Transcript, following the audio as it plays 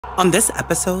On this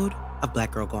episode of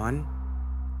Black Girl Gone,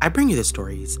 I bring you the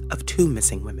stories of two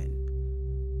missing women,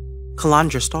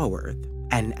 Calandra Stallworth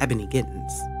and Ebony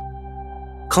Giddens.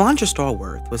 Calandra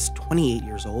Stallworth was 28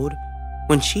 years old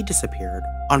when she disappeared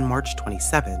on March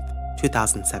 27,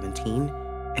 2017,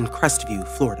 in Crestview,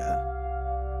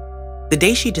 Florida. The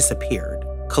day she disappeared,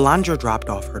 Calandra dropped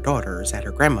off her daughters at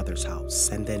her grandmother's house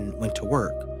and then went to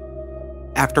work.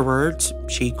 Afterwards,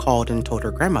 she called and told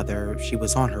her grandmother she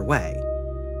was on her way.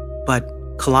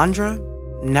 But Calandra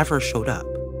never showed up.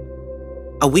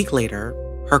 A week later,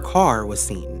 her car was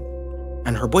seen,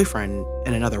 and her boyfriend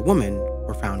and another woman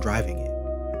were found driving it.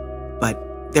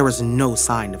 But there was no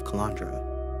sign of Calandra.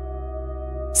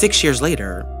 6 years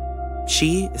later,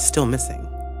 she is still missing.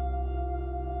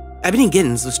 Ebony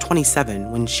Giddens was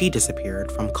 27 when she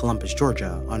disappeared from Columbus,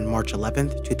 Georgia on March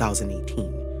 11,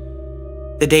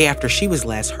 2018. The day after she was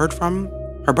last heard from,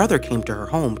 her brother came to her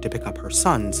home to pick up her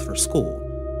sons for school.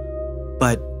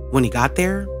 But when he got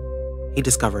there, he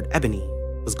discovered Ebony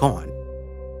was gone.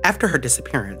 After her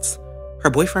disappearance, her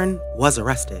boyfriend was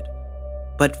arrested.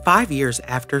 But 5 years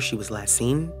after she was last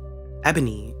seen,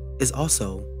 Ebony is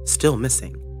also still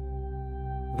missing.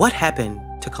 What happened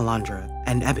to Calandra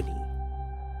and Ebony?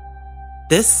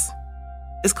 This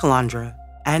is Calandra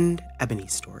and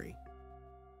Ebony's story.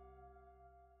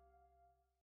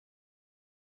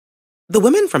 The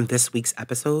women from this week's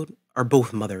episode are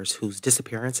both mothers whose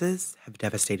disappearances have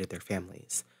devastated their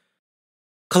families.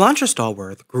 Calandra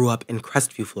Stallworth grew up in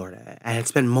Crestview, Florida, and had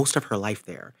spent most of her life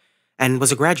there, and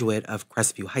was a graduate of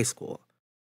Crestview High School.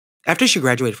 After she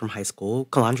graduated from high school,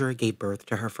 Calandra gave birth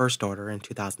to her first daughter in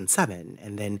 2007,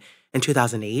 and then in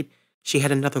 2008, she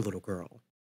had another little girl.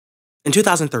 In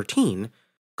 2013,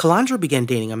 Calandra began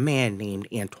dating a man named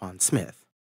Antoine Smith.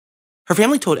 Her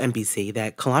family told NBC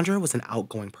that Calandra was an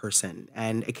outgoing person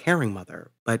and a caring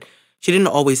mother, but she didn't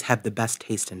always have the best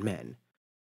taste in men.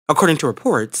 According to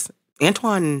reports,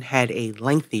 Antoine had a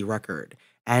lengthy record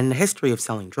and a history of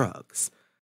selling drugs.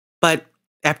 But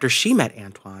after she met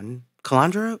Antoine,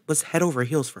 Calandra was head over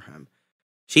heels for him.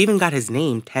 She even got his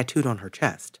name tattooed on her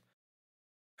chest.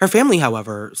 Her family,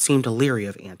 however, seemed leery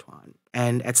of Antoine,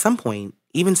 and at some point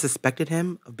even suspected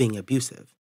him of being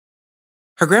abusive.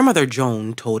 Her grandmother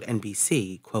Joan told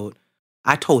NBC, quote,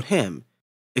 "I told him,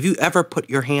 if you ever put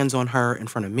your hands on her in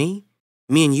front of me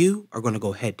and you are going to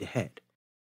go head to head."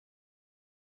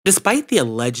 Despite the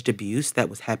alleged abuse that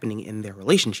was happening in their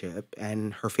relationship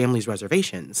and her family's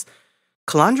reservations,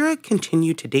 Calandra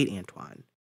continued to date Antoine.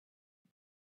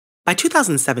 By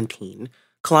 2017,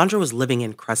 Calandra was living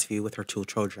in Crestview with her two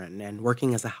children and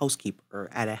working as a housekeeper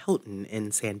at a Hilton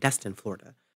in Sandestin,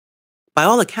 Florida. By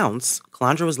all accounts,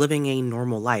 Calandra was living a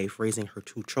normal life, raising her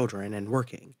two children and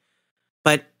working.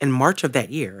 But in March of that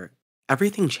year,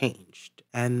 everything changed,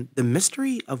 and the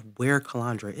mystery of where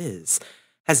Calandra is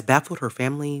has baffled her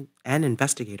family and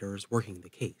investigators working the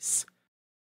case.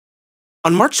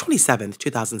 On March 27,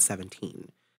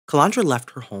 2017, Calandra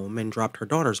left her home and dropped her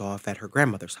daughters off at her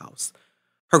grandmother's house.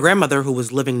 Her grandmother, who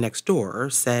was living next door,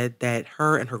 said that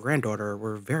her and her granddaughter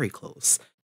were very close.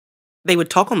 They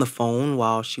would talk on the phone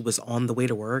while she was on the way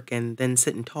to work and then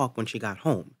sit and talk when she got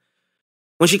home.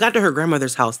 When she got to her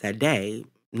grandmother's house that day,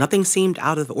 nothing seemed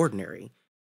out of the ordinary.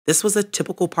 This was a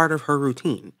typical part of her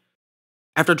routine.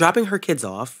 After dropping her kids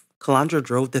off, Calandra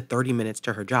drove the 30 minutes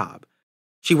to her job.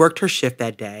 She worked her shift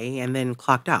that day and then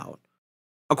clocked out.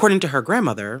 According to her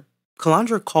grandmother,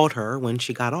 Calandra called her when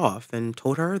she got off and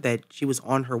told her that she was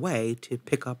on her way to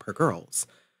pick up her girls.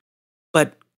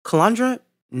 But Calandra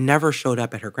never showed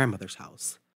up at her grandmother's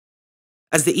house.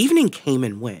 As the evening came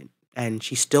and went, and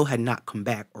she still had not come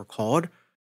back or called,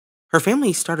 her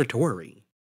family started to worry.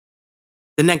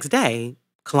 The next day,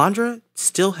 Calandra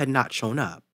still had not shown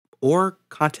up or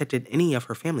contacted any of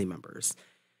her family members.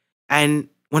 And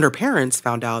when her parents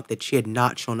found out that she had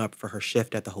not shown up for her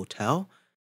shift at the hotel,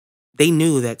 they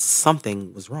knew that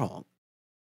something was wrong.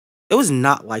 It was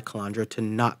not like Calandra to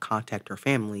not contact her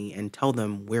family and tell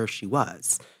them where she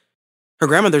was. Her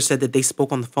grandmother said that they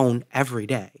spoke on the phone every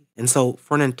day, and so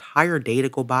for an entire day to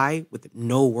go by with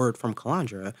no word from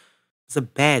Calandra was a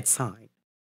bad sign.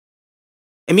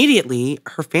 Immediately,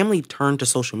 her family turned to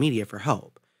social media for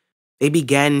help. They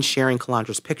began sharing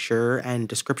Calandra's picture and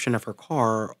description of her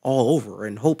car all over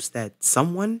in hopes that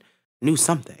someone knew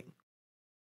something.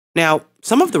 Now,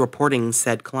 some of the reporting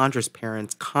said Calandra's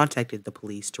parents contacted the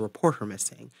police to report her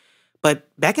missing, but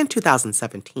back in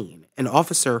 2017, an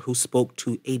officer who spoke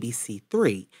to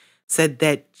ABC3 said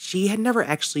that she had never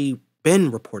actually been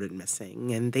reported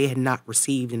missing and they had not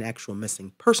received an actual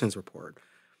missing persons report.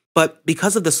 But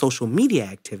because of the social media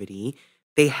activity,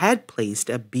 they had placed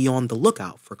a be on the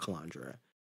lookout for Calandra.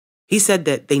 He said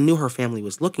that they knew her family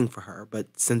was looking for her,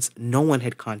 but since no one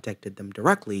had contacted them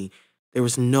directly, there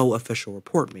was no official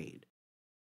report made.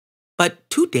 But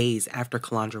 2 days after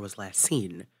Calandra was last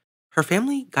seen, her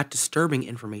family got disturbing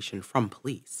information from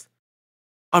police.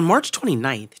 On March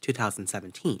 29th,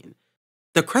 2017,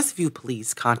 the Crestview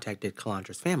police contacted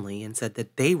Calandra's family and said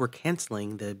that they were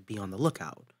canceling the Be on the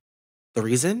Lookout. The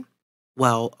reason?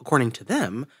 Well, according to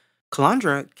them,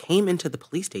 Calandra came into the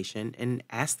police station and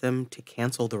asked them to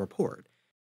cancel the report.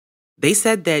 They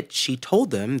said that she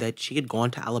told them that she had gone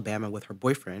to Alabama with her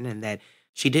boyfriend and that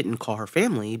she didn't call her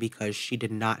family because she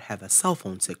did not have a cell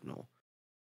phone signal.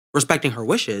 Respecting her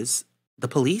wishes, the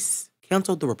police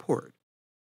canceled the report.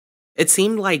 It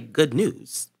seemed like good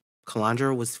news.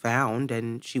 Calandra was found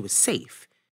and she was safe.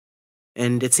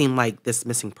 And it seemed like this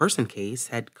missing person case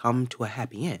had come to a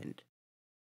happy end.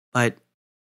 But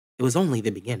it was only the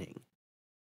beginning.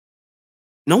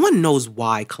 No one knows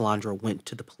why Calandra went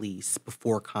to the police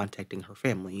before contacting her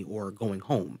family or going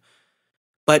home.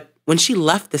 But when she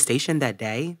left the station that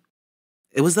day,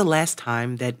 it was the last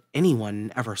time that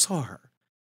anyone ever saw her.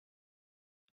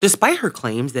 Despite her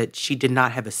claims that she did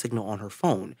not have a signal on her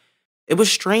phone, it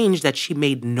was strange that she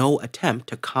made no attempt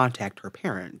to contact her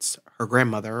parents, her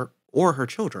grandmother, or her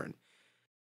children.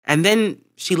 And then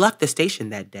she left the station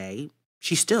that day.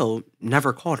 She still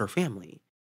never called her family.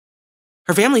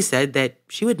 Her family said that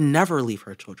she would never leave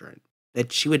her children,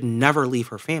 that she would never leave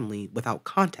her family without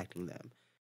contacting them.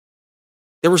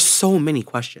 There were so many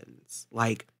questions,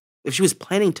 like if she was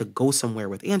planning to go somewhere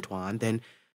with Antoine, then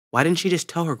why didn't she just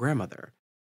tell her grandmother?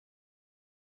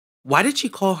 Why did she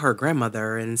call her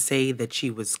grandmother and say that she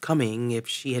was coming if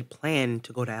she had planned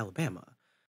to go to Alabama?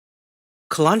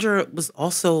 Calandra was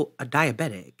also a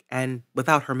diabetic and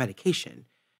without her medication,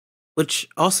 which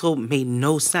also made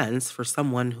no sense for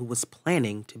someone who was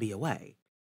planning to be away.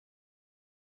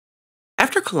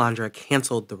 After Calandra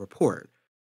canceled the report,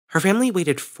 her family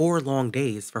waited 4 long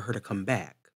days for her to come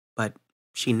back, but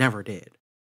she never did.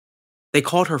 They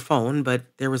called her phone,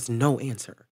 but there was no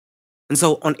answer. And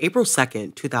so on April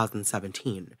 2nd,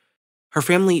 2017, her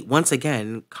family once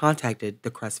again contacted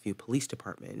the Crestview Police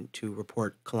Department to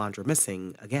report Calandra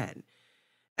missing again.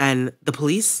 And the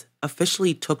police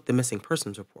officially took the missing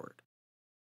persons report.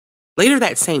 Later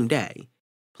that same day,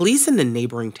 police in the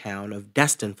neighboring town of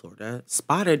Destin, Florida,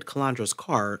 spotted Calandra's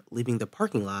car leaving the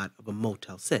parking lot of a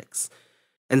Motel 6.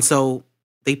 And so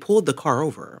they pulled the car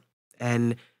over,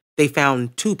 and they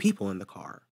found 2 people in the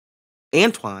car.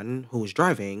 Antoine, who was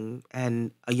driving,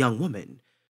 and a young woman.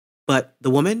 But the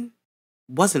woman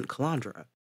wasn't Calandra.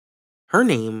 Her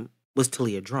name was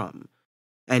Talia Drum,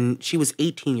 and she was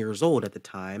 18 years old at the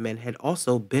time and had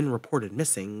also been reported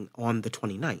missing on the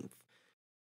 29th.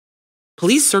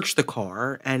 Police searched the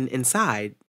car, and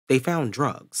inside, they found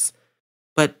drugs.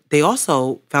 But they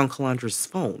also found Calandra's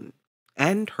phone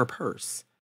and her purse.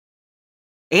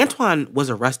 Antoine was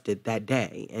arrested that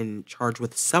day and charged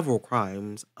with several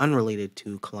crimes unrelated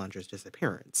to Calandra's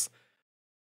disappearance.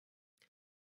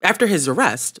 After his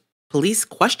arrest, police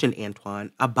questioned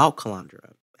Antoine about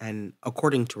Calandra, and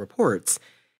according to reports,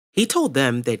 he told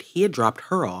them that he had dropped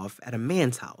her off at a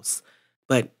man's house,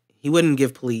 but he wouldn't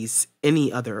give police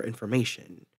any other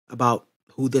information about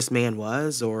who this man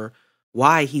was or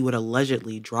why he would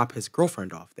allegedly drop his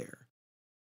girlfriend off there.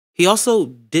 He also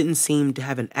didn't seem to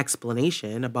have an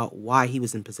explanation about why he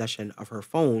was in possession of her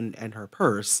phone and her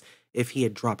purse if he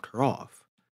had dropped her off.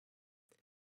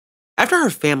 After her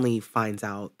family finds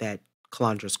out that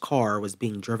Calandra's car was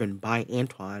being driven by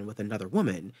Antoine with another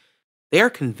woman, they are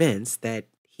convinced that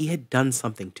he had done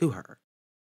something to her.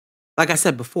 Like I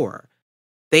said before,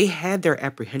 they had their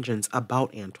apprehensions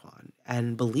about Antoine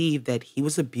and believed that he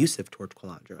was abusive toward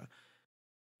Calandra.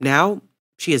 Now,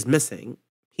 she is missing,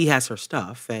 he has her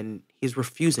stuff, and he's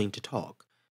refusing to talk.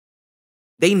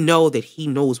 They know that he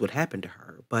knows what happened to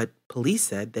her, but police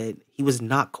said that he was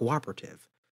not cooperative.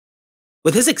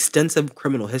 With his extensive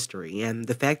criminal history and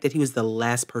the fact that he was the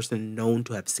last person known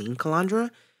to have seen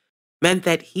Calandra, meant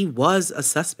that he was a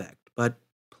suspect, but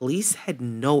police had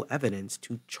no evidence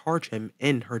to charge him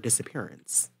in her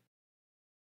disappearance.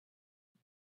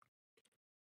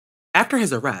 After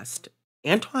his arrest,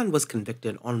 Antoine was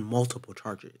convicted on multiple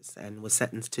charges and was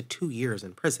sentenced to 2 years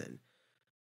in prison.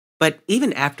 But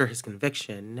even after his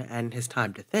conviction and his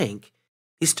time to think,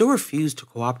 he still refused to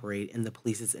cooperate in the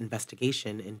police's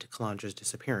investigation into Calandra's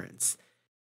disappearance.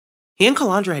 He and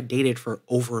Calandra had dated for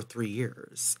over 3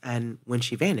 years, and when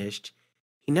she vanished,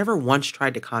 he never once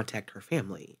tried to contact her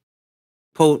family.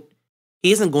 Quote,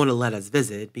 "He isn't going to let us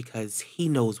visit because he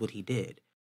knows what he did.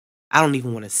 I don't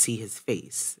even want to see his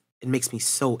face. It makes me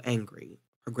so angry,"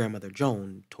 her grandmother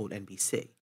Joan told NBC.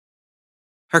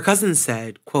 Her cousin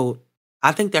said, quote,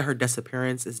 "I think that her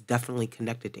disappearance is definitely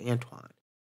connected to Antoine.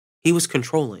 He was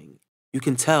controlling. You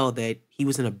can tell that he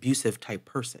was an abusive type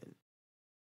person."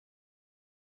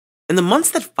 In the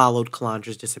months that followed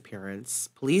Calandra's disappearance,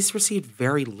 police received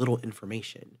very little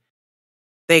information.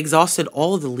 They exhausted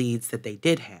all of the leads that they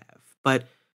did have, but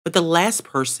with the last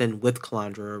person with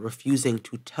Calandra refusing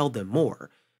to tell them more,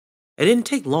 it didn't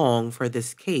take long for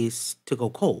this case to go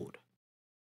cold.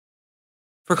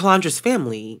 For Calandra's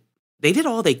family, they did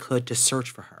all they could to search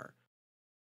for her.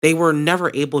 They were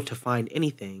never able to find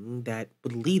anything that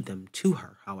would lead them to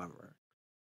her, however.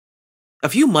 A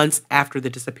few months after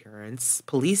the disappearance,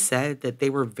 police said that they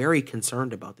were very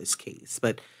concerned about this case,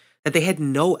 but that they had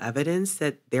no evidence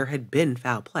that there had been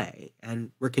foul play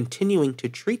and were continuing to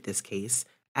treat this case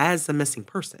as a missing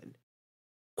person.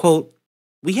 Quote,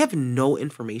 "We have no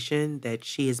information that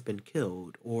she has been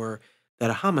killed or that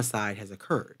a homicide has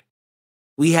occurred.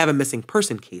 We have a missing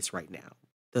person case right now,"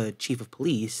 the chief of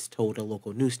police told a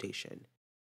local news station.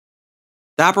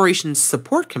 The operations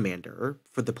support commander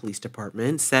for the police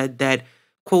department said that,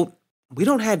 quote, "We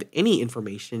don't have any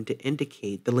information to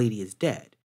indicate the lady is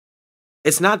dead.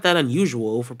 It's not that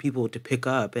unusual for people to pick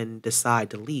up and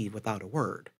decide to leave without a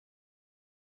word."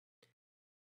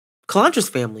 Calandra's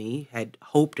family had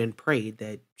hoped and prayed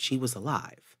that she was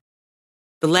alive.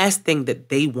 The last thing that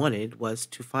they wanted was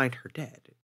to find her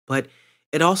dead, but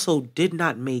it also did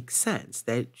not make sense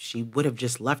that she would have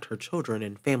just left her children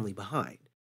and family behind.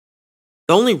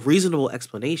 The only reasonable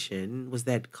explanation was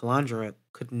that Calandra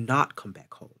could not come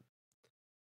back home.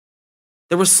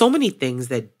 There were so many things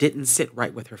that didn't sit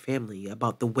right with her family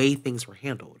about the way things were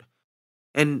handled.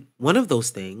 And one of those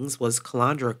things was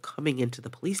Calandra coming into the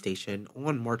police station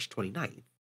on March 29th.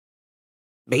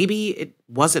 Maybe it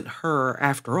wasn't her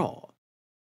after all,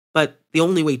 but the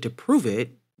only way to prove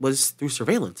it was through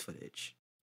surveillance footage.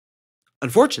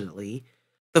 Unfortunately,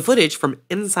 the footage from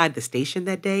inside the station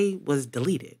that day was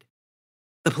deleted.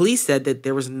 The police said that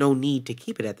there was no need to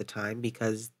keep it at the time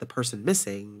because the person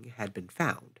missing had been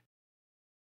found.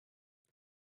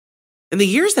 In the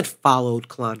years that followed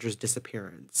Calandra's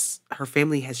disappearance, her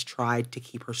family has tried to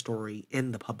keep her story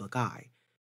in the public eye.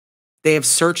 They have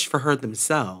searched for her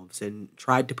themselves and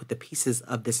tried to put the pieces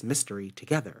of this mystery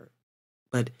together.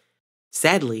 But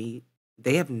sadly,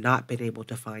 they have not been able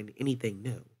to find anything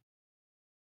new.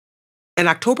 In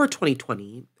October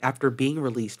 2020, after being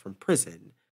released from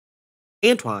prison,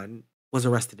 Antoine was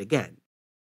arrested again.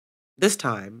 This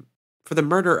time for the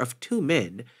murder of two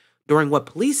men during what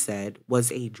police said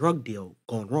was a drug deal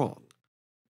gone wrong.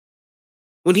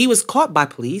 When he was caught by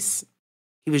police,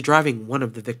 he was driving one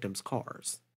of the victims'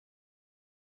 cars.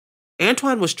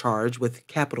 Antoine was charged with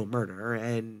capital murder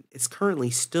and is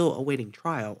currently still awaiting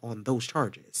trial on those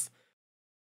charges.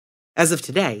 As of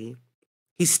today,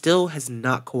 he still has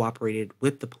not cooperated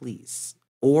with the police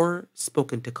or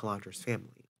spoken to Calandra's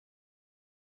family.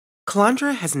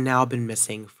 Calandra has now been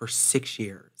missing for 6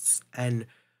 years, and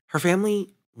her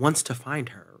family wants to find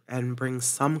her and bring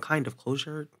some kind of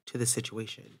closure to the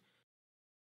situation.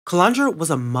 Calandra was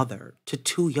a mother to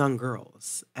two young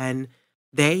girls, and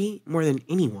they, more than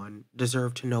anyone,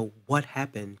 deserve to know what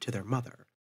happened to their mother.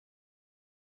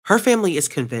 Her family is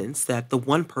convinced that the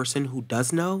one person who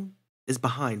does know is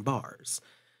behind bars,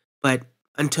 but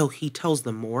until he tells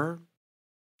them more,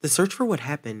 the search for what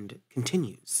happened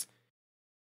continues.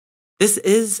 This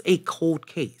is a cold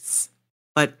case,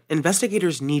 but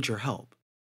investigators need your help.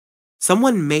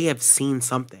 Someone may have seen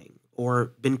something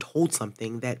or been told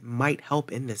something that might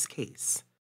help in this case.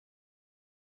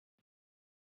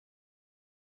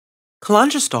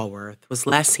 Calandra Stallworth was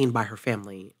last seen by her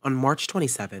family on March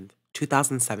 27,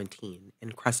 2017,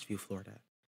 in Crestview, Florida.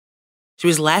 She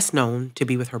was last known to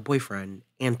be with her boyfriend,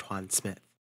 Antoine Smith.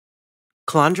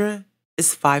 Calandra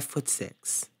is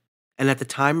 5'6", and at the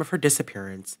time of her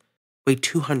disappearance, weighed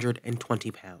 220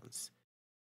 pounds.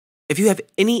 If you have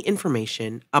any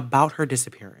information about her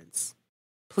disappearance,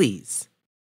 please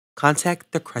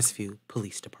contact the Crestview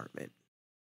Police Department.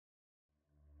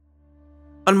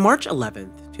 On March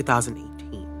 11th,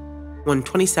 2018, when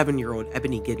 27-year-old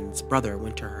Ebony Giddens' brother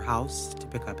went to her house to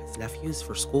pick up his nephews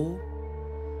for school,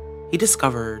 he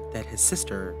discovered that his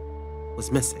sister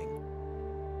was missing.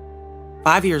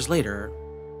 5 years later,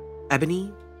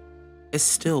 Ebony is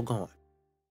still gone.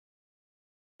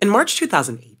 In March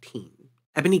 2018,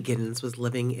 Ebony Giddens was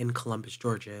living in Columbus,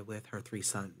 Georgia with her three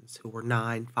sons, who were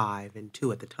 9, 5, and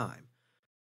 2 at the time.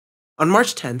 On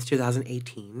March 10th,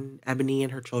 2018, Ebony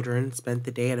and her children spent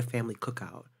the day at a family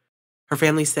cookout. Her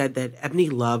family said that Ebony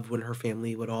loved when her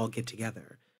family would all get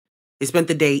together. They spent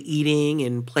the day eating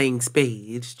and playing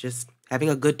spades, just having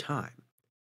a good time.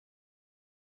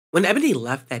 When Ebony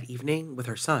left that evening with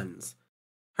her sons,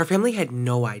 her family had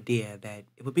no idea that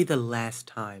it would be the last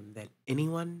time that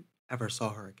anyone ever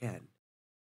saw her again.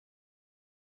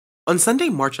 On Sunday,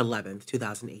 March 11th,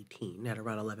 2018, at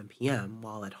around 11 p.m.,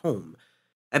 while at home,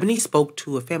 Ebony spoke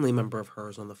to a family member of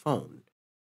hers on the phone.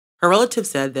 Her relative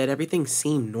said that everything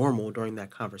seemed normal during that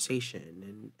conversation,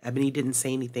 and Ebony didn't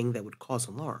say anything that would cause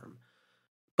alarm.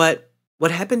 But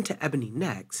what happened to Ebony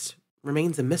next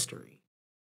remains a mystery.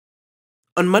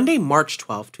 On Monday, March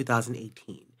 12th,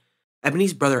 2018,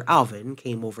 Ebony's brother Alvin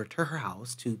came over to her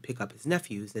house to pick up his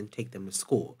nephews and take them to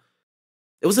school.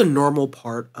 It was a normal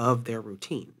part of their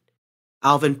routine.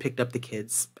 Alvin picked up the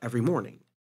kids every morning.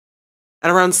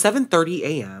 At around 7:30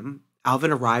 a.m.,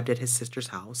 Alvin arrived at his sister's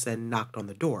house and knocked on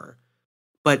the door,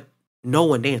 but no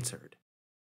one answered.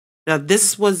 Now,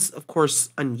 this was, of course,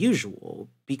 unusual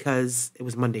because it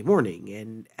was Monday morning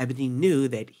and Ebony knew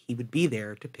that he would be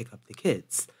there to pick up the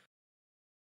kids.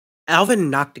 Alvin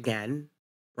knocked again,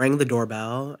 rang the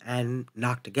doorbell, and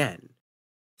knocked again.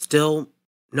 Still,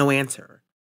 no answer.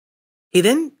 He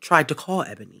then tried to call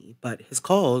Ebony, but his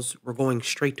calls were going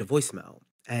straight to voicemail,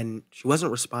 and she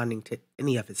wasn't responding to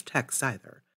any of his texts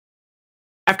either.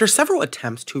 After several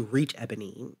attempts to reach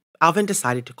Ebony, Alvin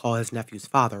decided to call his nephew's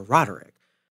father, Roderick.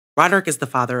 Roderick is the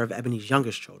father of Ebony's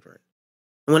youngest children.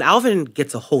 And when Alvin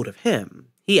gets a hold of him,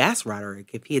 he asked Roderick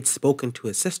if he had spoken to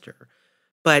his sister,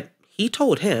 but he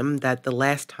told him that the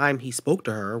last time he spoke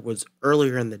to her was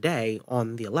earlier in the day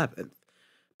on the 11th,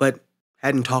 but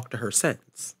hadn't talked to her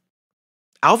since.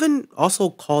 Alvin also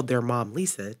called their mom,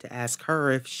 Lisa, to ask her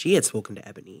if she had spoken to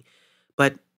Ebony,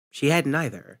 but she hadn't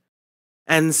either.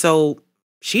 And so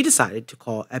she decided to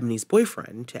call Ebony's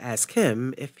boyfriend to ask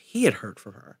him if he had heard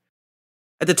from her.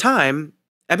 At the time,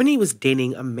 Ebony was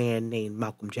dating a man named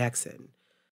Malcolm Jackson,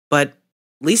 but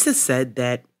Lisa said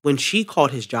that when she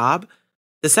called his job,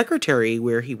 the secretary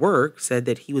where he worked said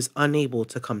that he was unable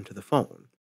to come to the phone.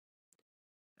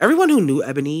 Everyone who knew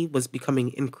Ebony was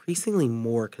becoming increasingly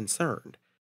more concerned.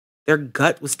 Their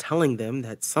gut was telling them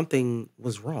that something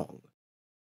was wrong.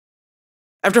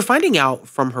 After finding out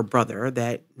from her brother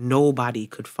that nobody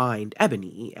could find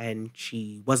Ebony and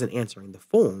she wasn't answering the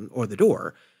phone or the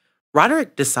door,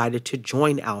 Roderick decided to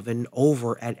join Alvin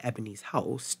over at Ebony's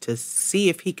house to see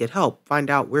if he could help find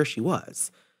out where she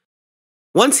was.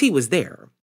 Once he was there,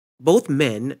 both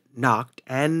men knocked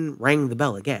and rang the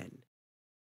bell again.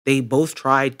 They both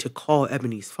tried to call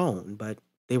Ebony's phone, but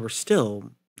they were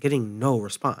still getting no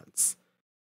response.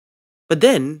 But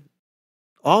then,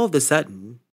 all of a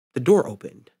sudden, the door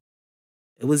opened.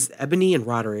 It was Ebony and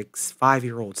Roderick's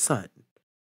 5-year-old son.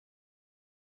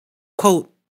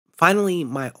 Quote, "Finally,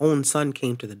 my own son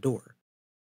came to the door.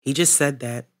 He just said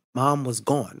that Mom was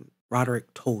gone,"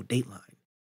 Roderick told Dateline.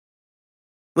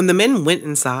 When the men went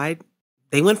inside,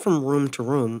 they went from room to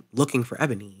room looking for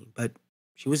Ebony, but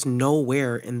she was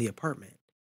nowhere in the apartment.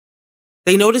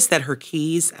 They noticed that her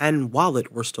keys and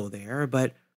wallet were still there,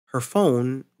 but her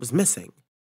phone was missing.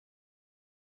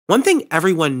 One thing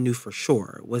everyone knew for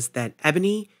sure was that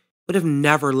Ebony would have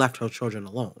never left her children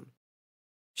alone.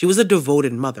 She was a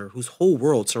devoted mother whose whole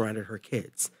world surrounded her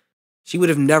kids. She would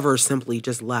have never simply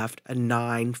just left a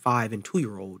 9, 5, and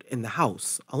 2-year-old in the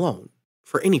house alone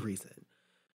for any reason.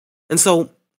 And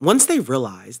so, once they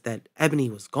realized that Ebony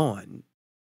was gone,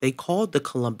 they called the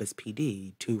Columbus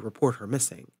PD to report her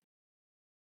missing.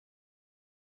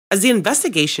 As the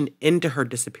investigation into her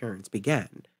disappearance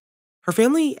began, her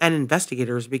family and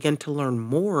investigators began to learn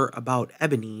more about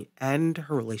Ebony and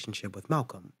her relationship with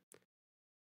Malcolm.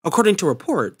 According to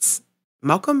reports,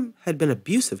 Malcolm had been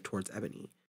abusive towards Ebony,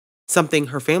 something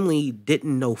her family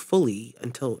didn't know fully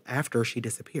until after she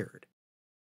disappeared.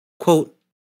 Quote,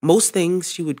 "Most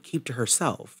things she would keep to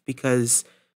herself because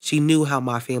she knew how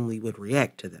my family would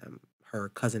react to them," her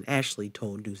cousin Ashley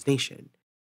told News Nation.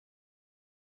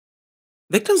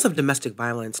 Victims of domestic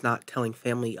violence not telling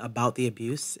family about the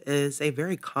abuse is a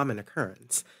very common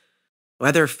occurrence.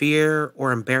 Whether fear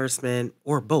or embarrassment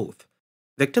or both,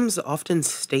 victims often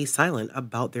stay silent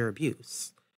about their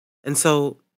abuse. And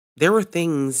so there were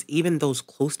things even those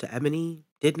close to Ebony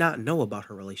did not know about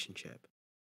her relationship.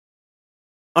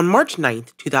 On March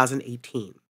 9th,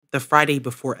 2018, the Friday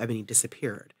before Ebony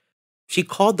disappeared, she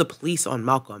called the police on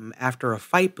Malcolm after a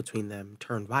fight between them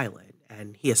turned violent,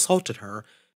 and he assaulted her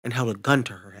and held a gun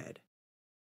to her head.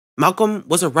 Malcolm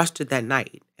was arrested that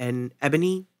night, and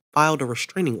Ebony filed a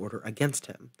restraining order against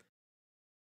him.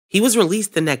 He was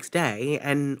released the next day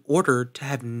and ordered to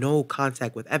have no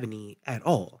contact with Ebony at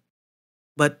all.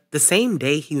 But the same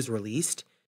day he was released,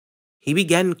 he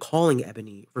began calling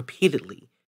Ebony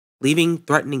repeatedly, leaving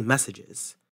threatening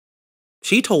messages.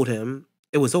 She told him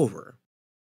it was over.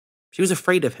 She was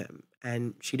afraid of him,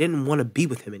 and she didn't want to be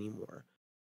with him anymore.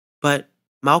 But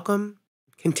Malcolm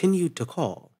continued to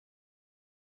call.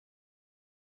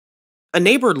 A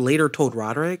neighbor later told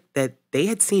Roderick that they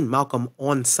had seen Malcolm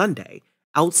on Sunday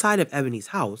outside of Ebony's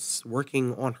house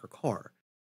working on her car.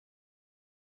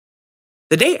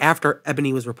 The day after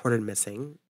Ebony was reported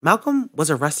missing, Malcolm was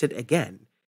arrested again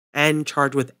and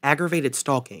charged with aggravated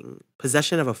stalking,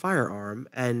 possession of a firearm,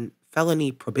 and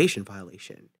felony probation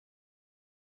violation.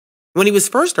 When he was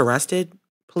first arrested,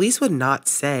 police would not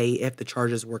say if the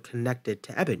charges were connected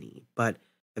to Ebony, but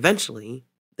eventually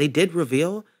they did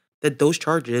reveal that those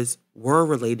charges were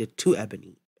related to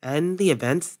Ebony and the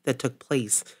events that took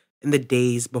place in the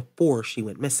days before she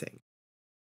went missing.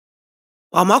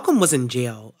 While Malcolm was in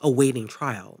jail awaiting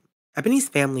trial, Ebony's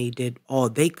family did all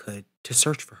they could to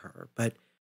search for her, but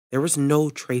there was no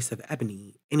trace of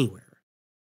Ebony anywhere.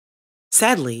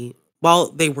 Sadly, while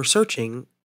they were searching,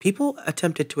 people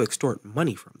attempted to extort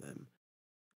money from them.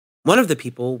 One of the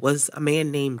people was a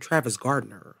man named Travis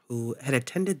Gardner, who had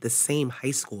attended the same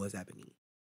high school as Ebony.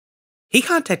 He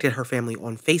contacted her family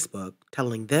on Facebook,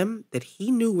 telling them that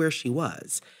he knew where she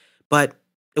was, but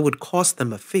it would cost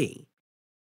them a fee.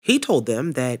 He told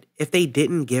them that if they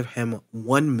didn't give him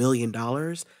 $1 million,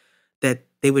 that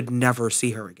they would never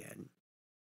see her again.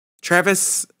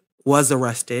 Travis was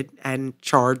arrested and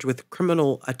charged with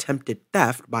criminal attempted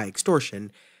theft by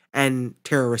extortion and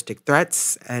terroristic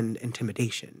threats and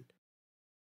intimidation.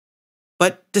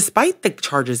 But despite the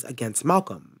charges against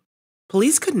Malcolm,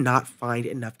 police could not find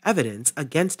enough evidence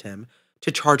against him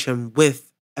to charge him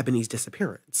with Ebony's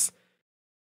disappearance.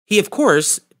 He, of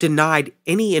course, denied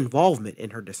any involvement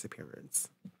in her disappearance.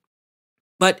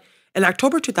 But in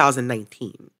October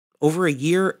 2019, over a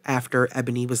year after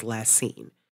Ebony was last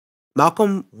seen,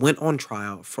 Malcolm went on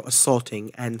trial for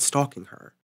assaulting and stalking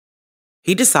her.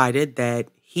 He decided that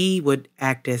he would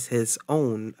act as his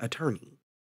own attorney.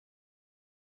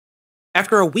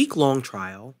 After a week-long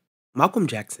trial, Malcolm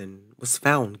Jackson was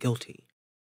found guilty.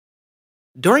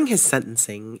 During his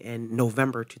sentencing in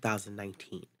November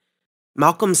 2019,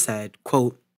 Malcolm said,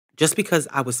 quote, "Just because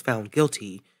I was found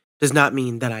guilty does not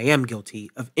mean that I am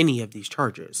guilty of any of these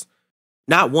charges.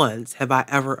 Not once have I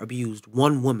ever abused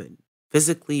one woman,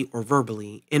 physically or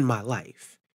verbally, in my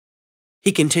life."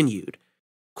 He continued,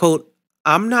 quote,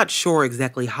 "I'm not sure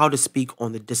exactly how to speak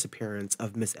on the disappearance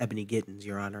of Miss Ebony Giddens,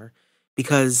 Your Honor,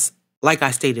 because, like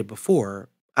I stated before,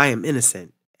 I am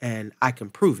innocent, and I can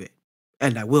prove it,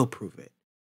 and I will prove it."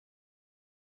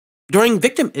 During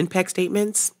victim impact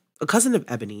statements, a cousin of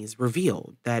Ebony's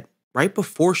revealed that right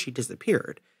before she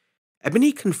disappeared,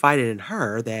 Ebony confided in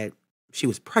her that she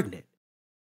was pregnant.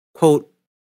 Quote,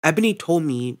 "Ebony told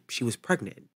me she was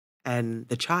pregnant, and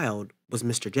the child was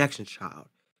Mr. Jackson's child.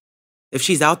 If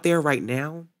she's out there right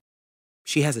now,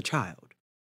 she has a child."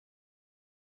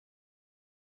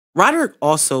 Roderick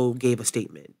also gave a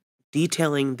statement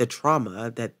detailing the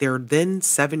trauma that their then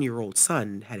 7-year-old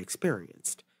son had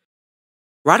experienced.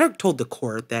 Roderick told the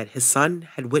court that his son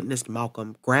had witnessed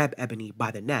Malcolm grab Ebony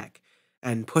by the neck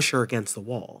and push her against the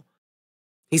wall.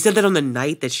 He said that on the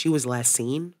night that she was last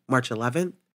seen, March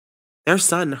 11th, their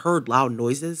son heard loud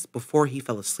noises before he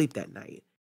fell asleep that night,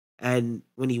 and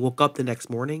when he woke up the next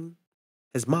morning,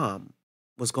 his mom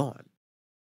was gone.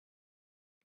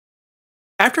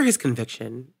 After his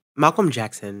conviction, Malcolm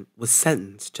Jackson was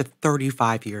sentenced to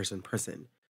 35 years in prison.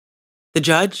 The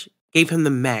judge gave him the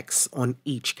max on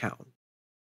each count: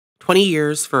 20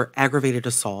 years for aggravated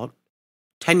assault,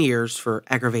 10 years for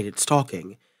aggravated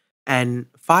stalking, and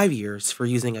 5 years for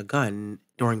using a gun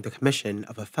during the commission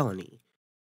of a felony.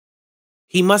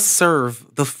 He must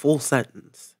serve the full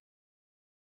sentence.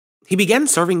 He began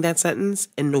serving that sentence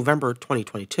in November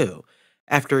 2022,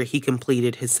 after he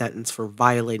completed his sentence for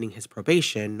violating his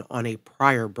probation on a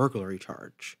prior burglary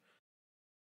charge.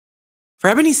 For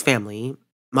Ebony's family,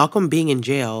 Malcolm being in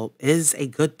jail is a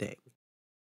good thing,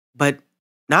 but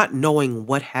not knowing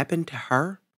what happened to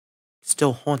her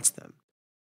still haunts them.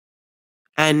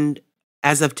 And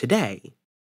as of today,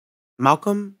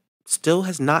 Malcolm still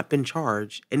has not been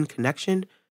charged in connection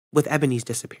with Ebony's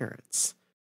disappearance.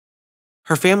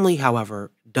 Her family,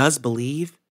 however, does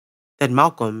believe that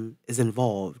Malcolm is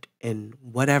involved in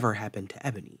whatever happened to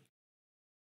Ebony.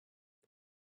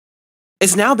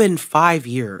 It's now been 5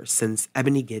 years since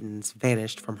Ebony Giddens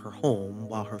vanished from her home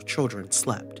while her children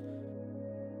slept.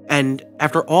 And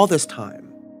after all this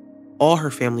time, all her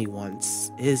family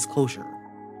wants is closure.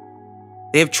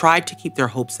 They have tried to keep their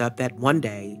hopes up that one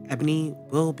day Ebony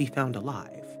will be found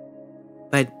alive.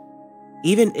 But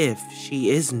even if she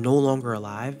is no longer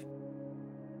alive,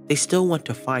 they still want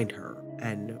to find her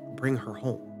and bring her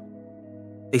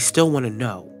home. They still want to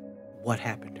know what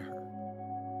happened to her.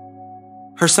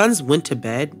 Her sons went to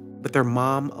bed with their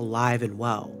mom alive and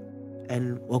well,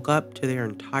 and woke up to their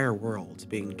entire worlds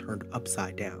being turned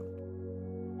upside down.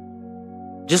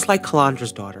 Just like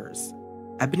Calandra's daughters,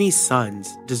 Ebony's sons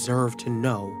deserve to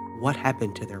know what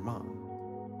happened to their mom.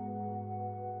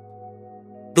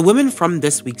 The women from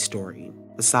this week's story,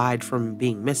 aside from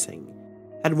being missing,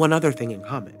 had one other thing in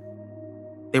common.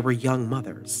 They were young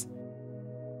mothers.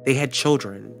 They had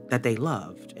children that they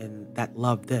loved and that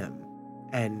loved them,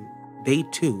 and they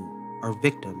too are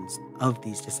victims of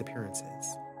these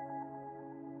disappearances.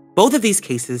 Both of these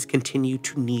cases continue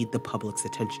to need the public's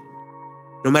attention.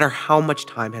 No matter how much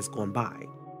time has gone by,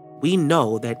 we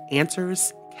know that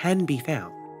answers can be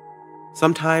found.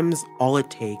 Sometimes all it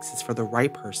takes is for the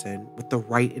right person with the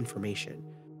right information,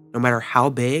 no matter how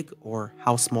big or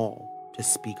how small, to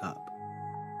speak up.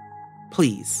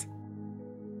 Please,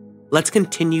 let's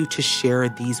continue to share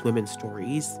these women's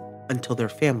stories until their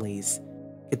families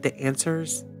get the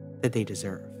answers that they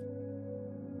deserve.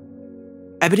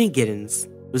 Ebony Giddens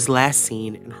was last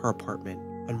seen in her apartment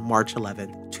on March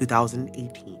 11,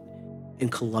 2018, in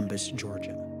Columbus,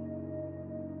 Georgia.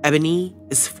 Ebony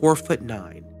is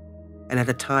 4'9", and at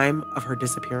the time of her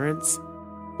disappearance,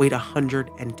 weighed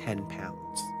 110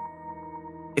 pounds.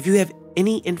 If you have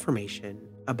any information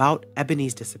about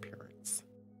Ebony's disappearance,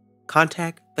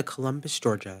 contact the Columbus,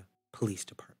 Georgia Police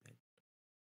Department.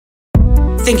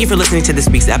 Thank you for listening to this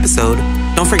week's episode.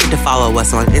 Don't forget to follow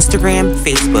us on Instagram,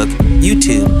 Facebook,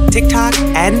 YouTube, TikTok,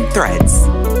 and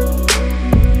Threads.